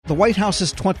The White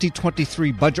House's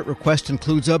 2023 budget request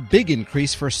includes a big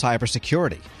increase for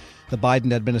cybersecurity. The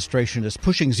Biden administration is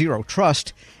pushing zero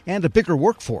trust and a bigger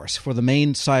workforce for the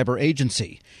main cyber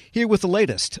agency. Here with the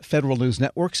latest, Federal News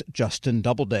Network's Justin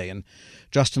Doubleday. And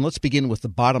Justin, let's begin with the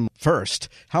bottom first.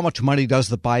 How much money does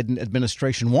the Biden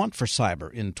administration want for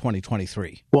cyber in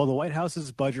 2023? Well, the White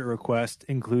House's budget request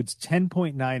includes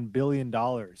 $10.9 billion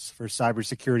for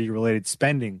cybersecurity-related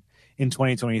spending in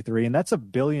 2023, and that's a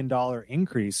 $1 billion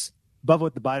increase above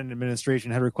what the Biden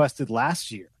administration had requested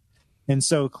last year. And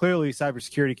so clearly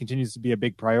cybersecurity continues to be a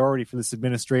big priority for this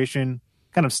administration.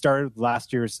 Kind of started with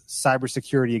last year's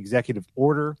cybersecurity executive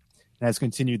order and has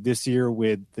continued this year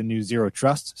with the new zero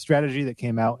trust strategy that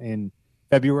came out in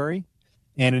February.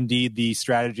 And indeed, the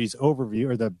strategy's overview,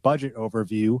 or the budget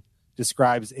overview,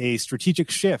 describes a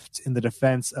strategic shift in the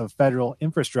defense of federal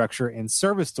infrastructure and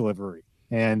service delivery.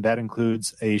 And that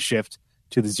includes a shift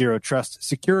to the zero trust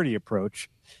security approach.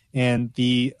 And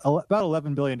the about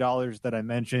 $11 billion that I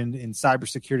mentioned in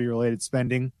cybersecurity-related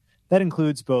spending, that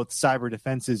includes both cyber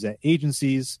defenses at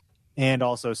agencies and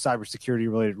also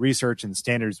cybersecurity-related research and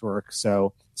standards work.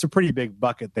 So it's a pretty big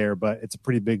bucket there, but it's a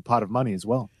pretty big pot of money as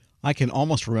well. I can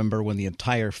almost remember when the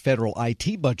entire federal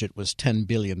IT budget was $10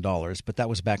 billion, but that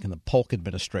was back in the Polk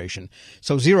administration.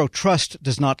 So zero trust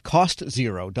does not cost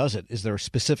zero, does it? Is there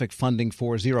specific funding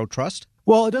for zero trust?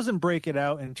 Well, it doesn't break it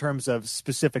out in terms of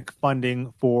specific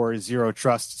funding for zero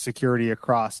trust security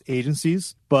across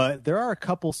agencies, but there are a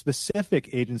couple specific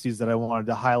agencies that I wanted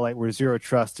to highlight where zero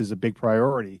trust is a big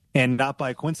priority. And not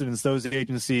by coincidence, those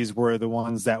agencies were the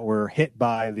ones that were hit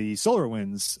by the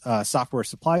SolarWinds software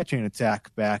supply chain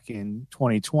attack back in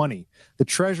 2020. The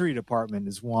Treasury Department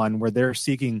is one where they're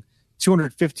seeking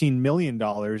 $215 million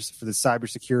for the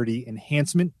cybersecurity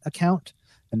enhancement account,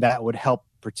 and that would help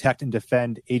protect and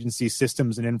defend agency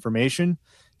systems and information.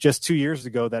 Just 2 years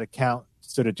ago, that account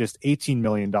stood at just $18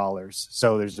 million.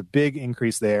 So there's a big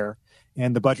increase there.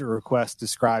 And the budget request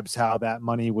describes how that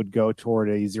money would go toward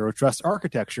a zero trust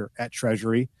architecture at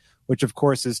Treasury, which of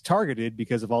course is targeted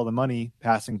because of all the money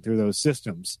passing through those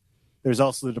systems. There's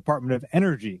also the Department of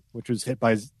Energy, which was hit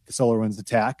by the SolarWinds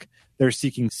attack. They're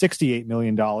seeking $68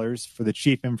 million for the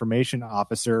chief information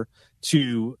officer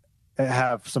to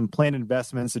have some planned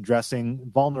investments addressing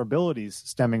vulnerabilities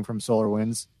stemming from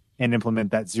SolarWinds and implement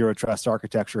that zero trust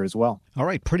architecture as well. All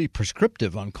right, pretty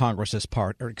prescriptive on Congress's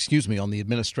part, on the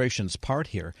administration's part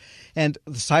here. And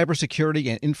the Cybersecurity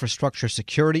and Infrastructure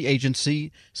Security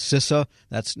Agency, CISA,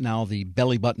 that's now the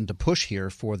belly button to push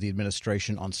here for the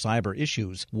administration on cyber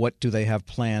issues. What do they have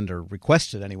planned or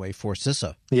requested anyway for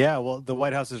CISA? Yeah, well, the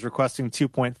White House is requesting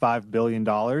 $2.5 billion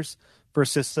for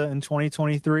CISA in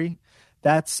 2023.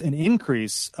 That's an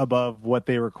increase above what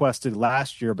they requested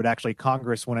last year, but actually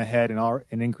Congress went ahead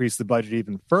and increased the budget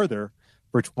even further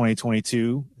for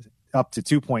 2022, up to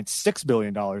 $2.6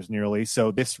 billion nearly.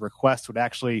 So this request would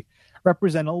actually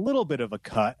represent a little bit of a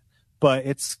cut, but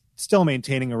it's still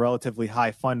maintaining a relatively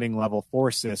high funding level for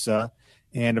CISA.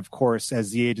 And of course, as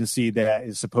the agency that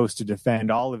is supposed to defend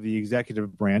all of the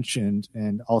executive branch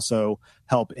and also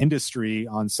help industry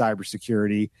on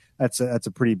cybersecurity, that's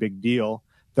a pretty big deal.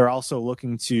 They're also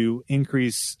looking to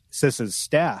increase CISA's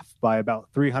staff by about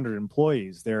 300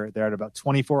 employees. They're at about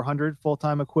 2,400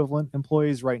 full-time equivalent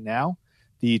employees right now.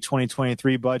 The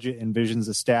 2023 budget envisions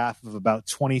a staff of about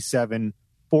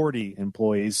 2,740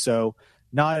 employees. So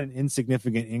not an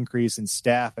insignificant increase in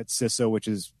staff at CISA, which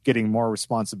is getting more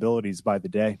responsibilities by the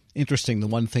day. Interesting. The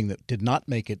one thing that did not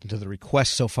make it into the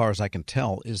request, so far as I can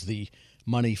tell, is the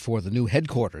money for the new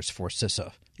headquarters for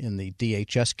CISA in the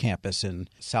DHS campus in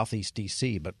Southeast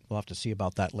D.C., but we'll have to see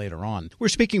about that later on. We're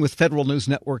speaking with Federal News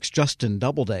Network's Justin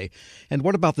Doubleday. And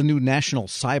what about the new National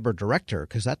Cyber Director?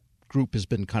 Because that group has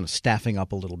been kind of staffing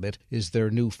up a little bit. Is there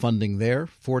new funding there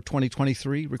for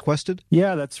 2023 requested?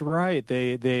 Yeah, that's right.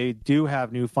 They do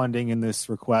have new funding in this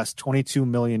request, $22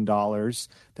 million. That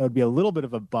would be a little bit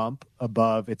of a bump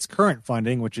above its current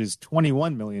funding, which is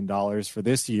 $21 million for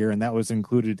this year, and that was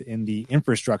included in the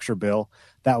infrastructure bill.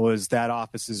 That was that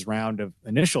office's round of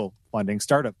initial funding,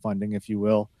 startup funding, if you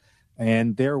will.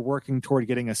 And they're working toward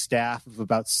getting a staff of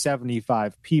about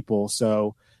 75 people.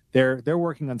 So they're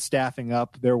working on staffing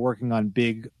up. They're working on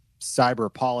big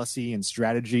cyber policy and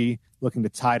strategy, looking to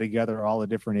tie together all the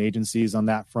different agencies on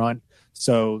that front.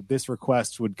 So this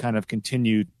request would kind of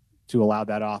continue to allow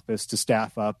that office to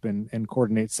staff up and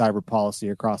coordinate cyber policy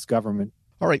across government.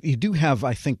 All right. You do have,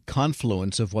 I think,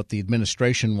 confluence of what the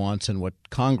administration wants and what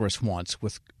Congress wants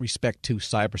with respect to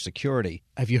cybersecurity.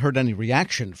 Have you heard any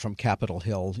reaction from Capitol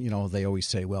Hill? You know, they always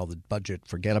say, well, the budget,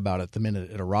 forget about it the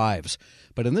minute it arrives.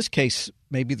 But in this case,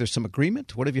 maybe there's some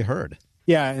agreement. What have you heard?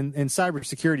 Yeah, in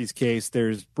cybersecurity's case,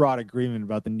 there's broad agreement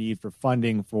about the need for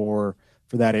funding for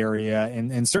that area,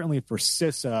 and certainly for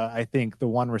CISA, I think the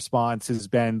one response has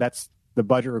been that's the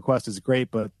budget request is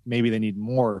great, but maybe they need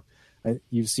more.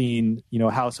 You've seen,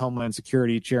 House Homeland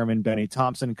Security Chairman Benny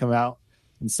Thompson come out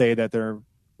and say that they're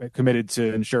committed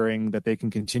to ensuring that they can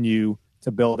continue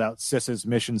to build out CISA's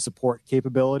mission support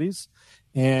capabilities.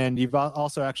 And you've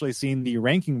also actually seen the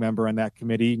ranking member on that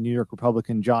committee, New York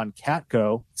Republican John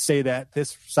Katko, say that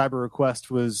this cyber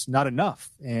request was not enough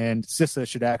and CISA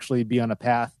should actually be on a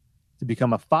path to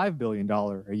become a $5 billion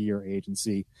a year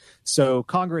agency. So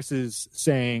Congress is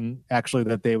saying actually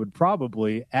that they would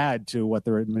probably add to what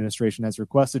their administration has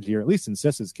requested here, at least in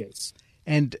CISA's case.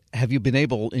 And have you been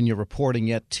able in your reporting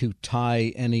yet to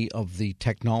tie any of the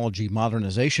Technology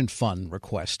Modernization Fund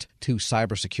request to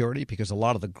cybersecurity? Because a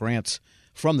lot of the grants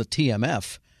from the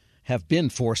TMF have been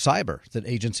for cyber that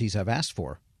agencies have asked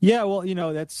for. Yeah, well,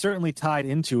 that's certainly tied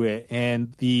into it.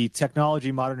 And the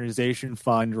Technology Modernization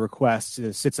Fund request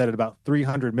sits at about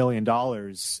 $300 million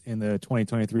in the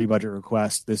 2023 budget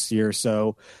request this year.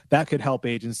 So that could help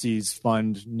agencies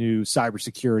fund new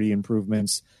cybersecurity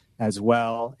improvements as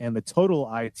well. And the total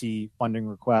IT funding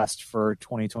request for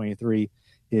 2023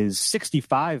 is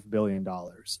 $65 billion.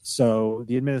 So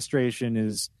the administration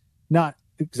is not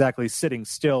exactly sitting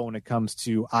still when it comes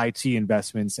to IT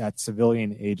investments at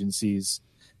civilian agencies.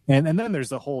 And then there's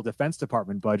the whole Defense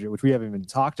Department budget, which we haven't even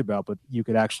talked about, but you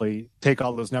could actually take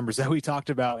all those numbers that we talked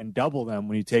about and double them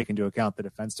when you take into account the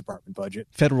Defense Department budget.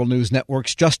 Federal News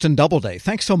Network's Justin Doubleday.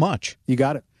 Thanks so much. You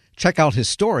got it. Check out his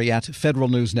story at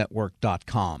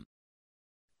federalnewsnetwork.com.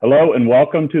 Hello and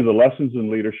welcome to the Lessons in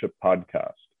Leadership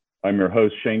podcast. I'm your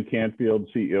host, Shane Canfield,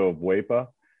 CEO of WEPA,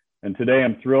 and today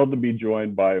I'm thrilled to be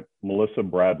joined by Melissa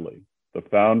Bradley, the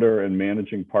founder and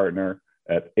managing partner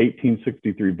at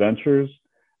 1863 Ventures,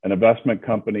 an investment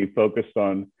company focused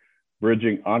on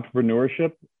bridging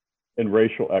entrepreneurship and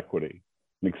racial equity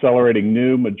and accelerating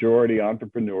new majority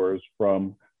entrepreneurs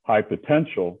from high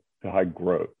potential to high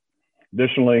growth.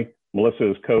 Additionally,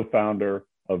 Melissa is co-founder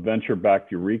of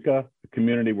Venture-Backed Eureka, a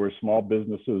community where small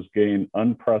businesses gain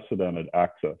unprecedented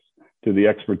access to the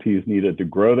expertise needed to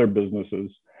grow their businesses,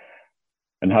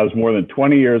 and has more than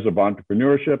 20 years of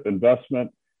entrepreneurship, investment,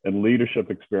 and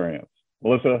leadership experience.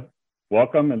 Melissa,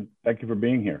 welcome, and thank you for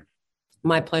being here.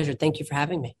 My pleasure. Thank you for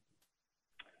having me.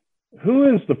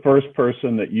 Who is the first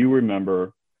person that you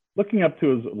remember looking up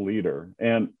to as a leader,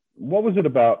 and what was it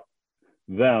about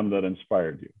them that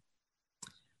inspired you?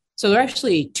 So there are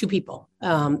actually two people.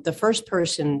 The first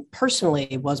person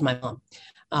personally was my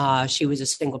mom. She was a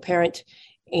single parent.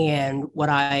 And what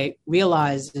I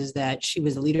realized is that she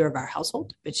was the leader of our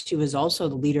household, but she was also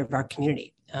the leader of our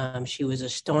community. She was a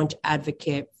staunch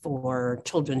advocate for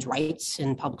children's rights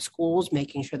in public schools,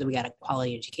 making sure that we got a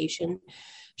quality education.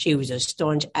 She was a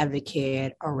staunch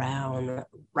advocate around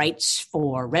rights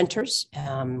for renters.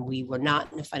 We were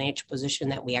not in a financial position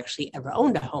that we actually ever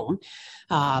owned a home,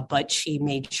 but she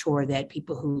made sure that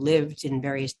people who lived in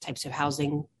various types of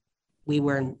housing, we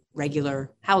were in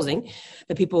regular housing,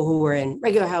 the people who were in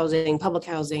regular housing, public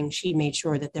housing, she made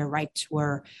sure that their rights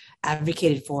were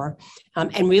advocated for,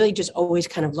 and really just always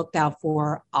kind of looked out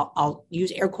for, I'll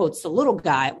use air quotes, the little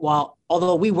guy,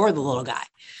 although we were the little guy.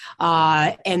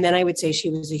 And then I would say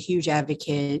she was a huge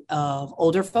advocate of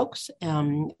older folks.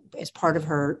 As part of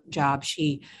her job,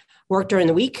 she worked during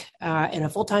the week in a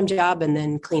full-time job and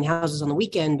then cleaned houses on the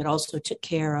weekend, but also took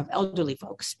care of elderly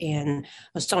folks and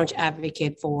a staunch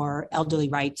advocate for elderly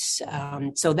rights.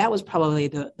 So that was probably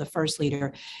the first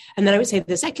leader. And then I would say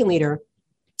the second leader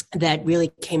that really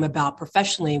came about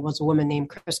professionally was a woman named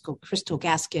Crystal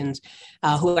Gaskins,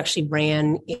 who actually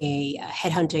ran a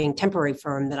headhunting temporary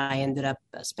firm that I ended up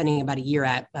spending about a year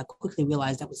at. I quickly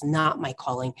realized that was not my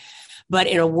calling. But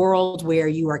in a world where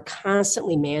you are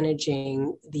constantly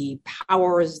managing the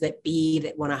powers that be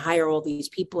that want to hire all these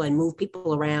people and move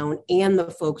people around, and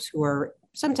the folks who are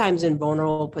sometimes in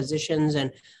vulnerable positions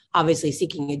and obviously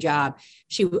seeking a job,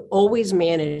 she would always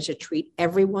manage to treat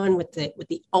everyone with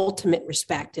the ultimate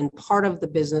respect. And part of the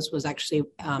business was actually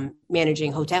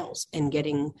managing hotels and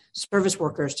getting service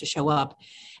workers to show up.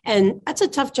 And that's a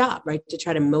tough job, right? To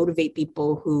try to motivate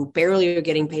people who barely are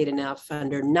getting paid enough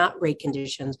under not great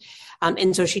conditions.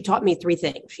 And so she taught me three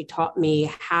things. She taught me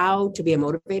how to be a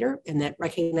motivator, and that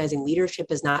recognizing leadership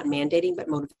is not mandating, but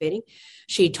motivating.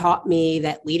 She taught me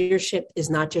that leadership is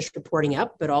not just reporting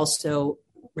up, but also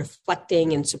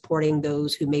reflecting and supporting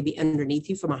those who may be underneath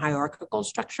you from a hierarchical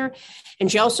structure.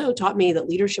 And she also taught me that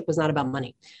leadership was not about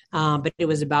money, but it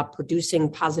was about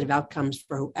producing positive outcomes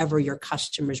for whoever your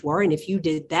customers were. And if you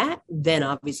did that, then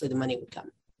obviously the money would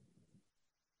come.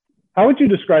 How would you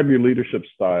describe your leadership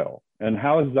style, and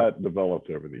how has that developed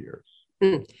over the years?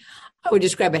 I would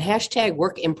describe it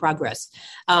 #work in progress.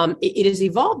 It has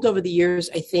evolved over the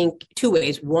years, I think, two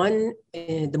ways. One,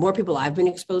 the more people I've been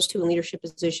exposed to in leadership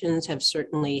positions have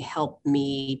certainly helped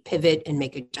me pivot and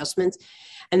make adjustments.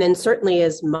 And then certainly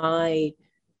as my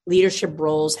leadership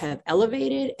roles have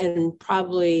elevated, and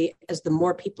probably as the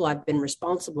more people I've been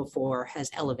responsible for has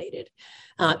elevated.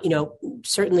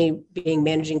 Certainly being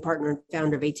managing partner and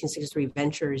founder of 1863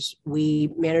 Ventures, we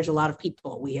manage a lot of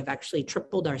people. We have actually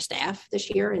tripled our staff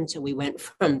this year. And so we went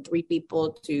from 3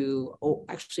 people to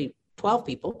 12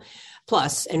 people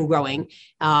plus and growing.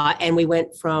 And we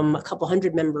went from a couple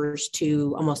hundred members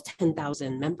to almost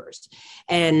 10,000 members.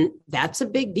 And that's a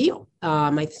big deal.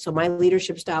 So my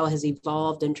leadership style has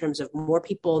evolved in terms of more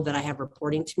people that I have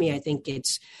reporting to me. I think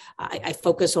I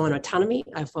focus on autonomy.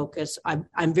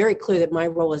 I'm very clear that my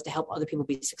role is to help other people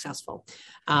be successful.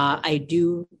 I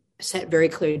do set very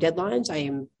clear deadlines. I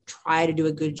try to do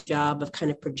a good job of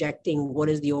kind of projecting what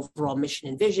is the overall mission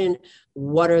and vision,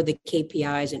 what are the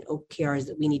KPIs and OKRs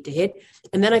that we need to hit.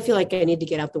 And then I feel like I need to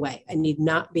get out the way. I need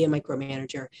not be a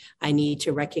micromanager. I need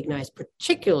to recognize,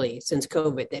 particularly since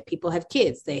COVID, that people have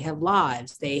kids, they have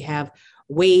lives, they have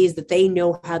ways that they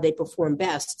know how they perform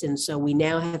best. And so we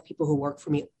now have people who work for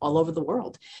me all over the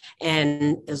world.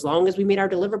 And as long as we meet our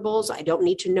deliverables, I don't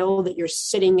need to know that you're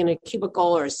sitting in a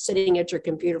cubicle or sitting at your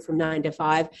computer from 9 to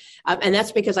 5. And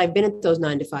that's because I've been at those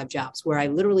 9 to 5 jobs where I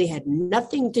literally had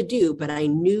nothing to do, but I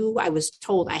knew I was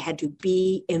told I had to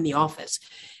be in the office.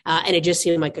 And it just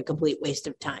seemed like a complete waste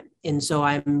of time. And so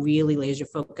I'm really laser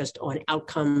focused on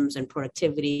outcomes and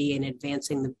productivity and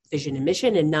advancing the vision and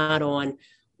mission, and not on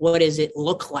what does it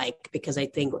look like? Because I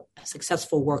think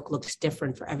successful work looks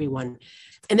different for everyone.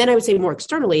 And then I would say more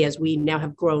externally, as we now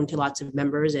have grown to lots of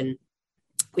members and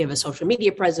we have a social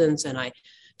media presence and I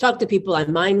talk to people,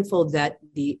 I'm mindful that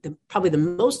the probably the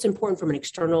most important from an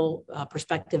external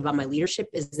perspective about my leadership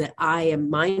is that I am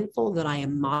mindful that I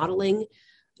am modeling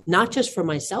not just for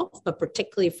myself, but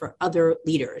particularly for other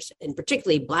leaders, and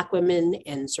particularly Black women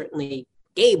and certainly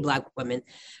gay Black women.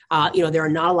 There are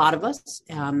not a lot of us.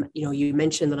 You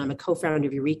mentioned that I'm a co-founder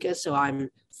of Eureka, so I'm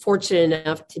fortunate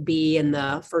enough to be in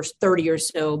the first 30 or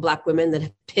so Black women that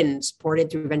have been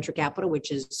supported through venture capital, which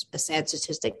is a sad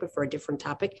statistic, but for a different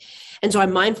topic. And so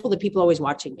I'm mindful that people are always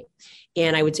watching me.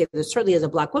 And I would say that certainly as a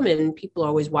Black woman, people are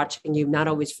always watching you, not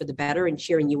always for the better and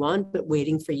cheering you on, but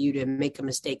waiting for you to make a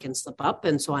mistake and slip up.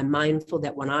 And so I'm mindful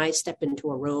that when I step into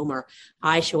a room or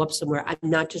I show up somewhere, I'm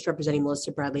not just representing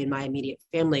Melissa Bradley and my immediate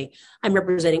family. I'm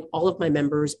representing all of my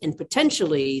members and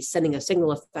potentially sending a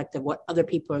signal effect of what other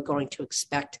people are going to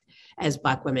expect as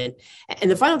Black women. And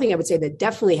the final thing I would say that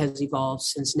definitely has evolved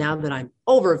since now that I'm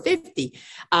over 50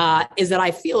 is that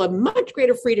I feel a much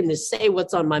greater freedom to say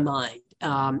what's on my mind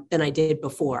than I did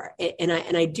before. And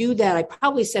I do that. I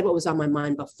probably said what was on my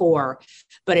mind before,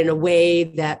 but in a way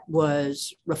that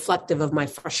was reflective of my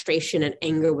frustration and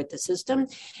anger with the system.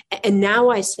 And now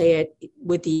I say it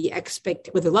with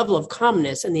the level of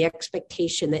calmness and the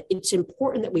expectation that it's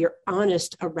important that we are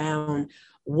honest around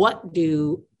what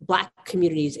do Black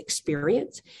communities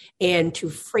experience, and to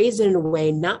phrase it in a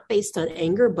way not based on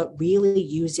anger, but really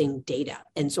using data.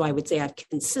 And so I would say I've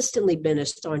consistently been a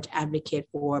staunch advocate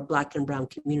for Black and brown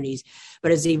communities, but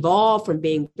has evolved from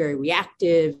being very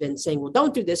reactive and saying, well,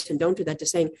 don't do this and don't do that, to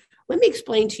saying, let me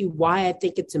explain to you why I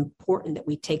think it's important that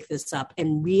we take this up,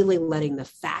 and really letting the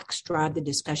facts drive the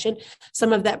discussion.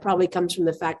 Some of that probably comes from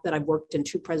the fact that I've worked in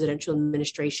 2 presidential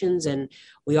administrations, and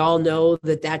we all know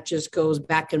that just goes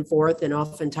back and forth and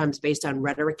oftentimes based on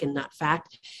rhetoric and not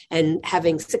fact. And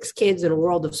having 6 kids in a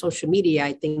world of social media,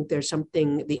 I think there's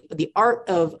something, the art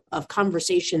of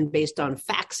conversation based on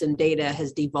facts and data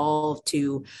has devolved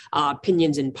to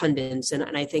opinions and pundits.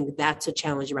 And I think that's a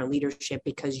challenge around leadership,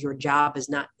 because your job is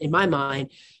not, in my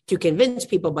mind, to convince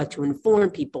people, but to inform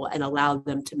people and allow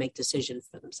them to make decisions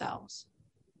for themselves.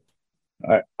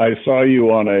 I saw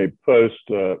you on a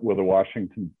post with a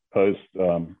Washington Post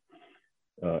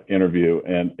interview,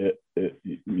 and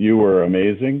you were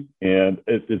amazing. And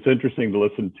it's interesting to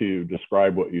listen to you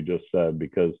describe what you just said,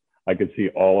 because I could see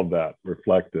all of that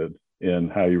reflected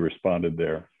in how you responded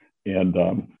there. And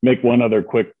make one other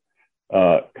quick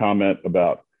comment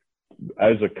about,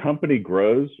 as a company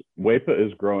grows, WEPA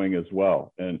is growing as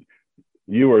well. And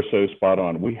you are so spot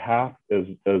on. We have, as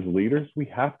leaders, we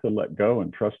have to let go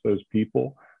and trust those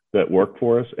people that work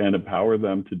for us and empower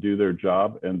them to do their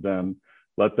job, and then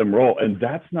let them roll. And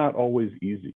that's not always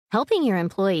easy. Helping your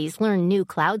employees learn new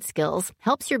cloud skills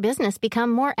helps your business become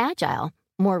more agile,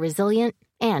 more resilient,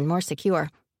 and more secure.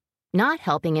 Not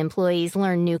helping employees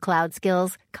learn new cloud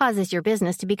skills causes your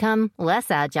business to become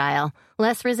less agile,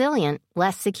 less resilient,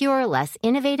 less secure, less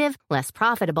innovative, less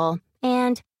profitable,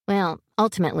 and, well,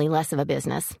 ultimately less of a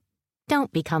business.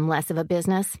 Don't become less of a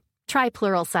business. Try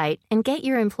Pluralsight and get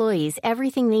your employees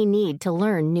everything they need to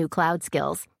learn new cloud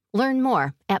skills. Learn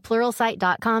more at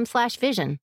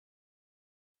pluralsight.com/vision.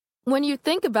 When you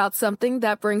think about something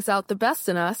that brings out the best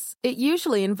in us, it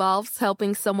usually involves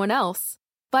helping someone else.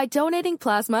 By donating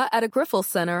plasma at a Grifols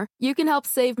Center, you can help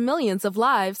save millions of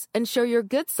lives and show your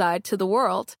good side to the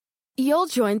world. You'll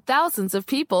join thousands of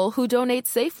people who donate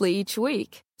safely each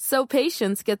week, so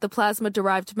patients get the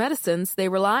plasma-derived medicines they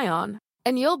rely on.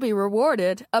 And you'll be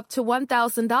rewarded up to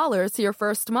 $1,000 your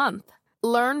first month.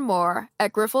 Learn more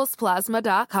at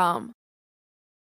grifolsplasma.com.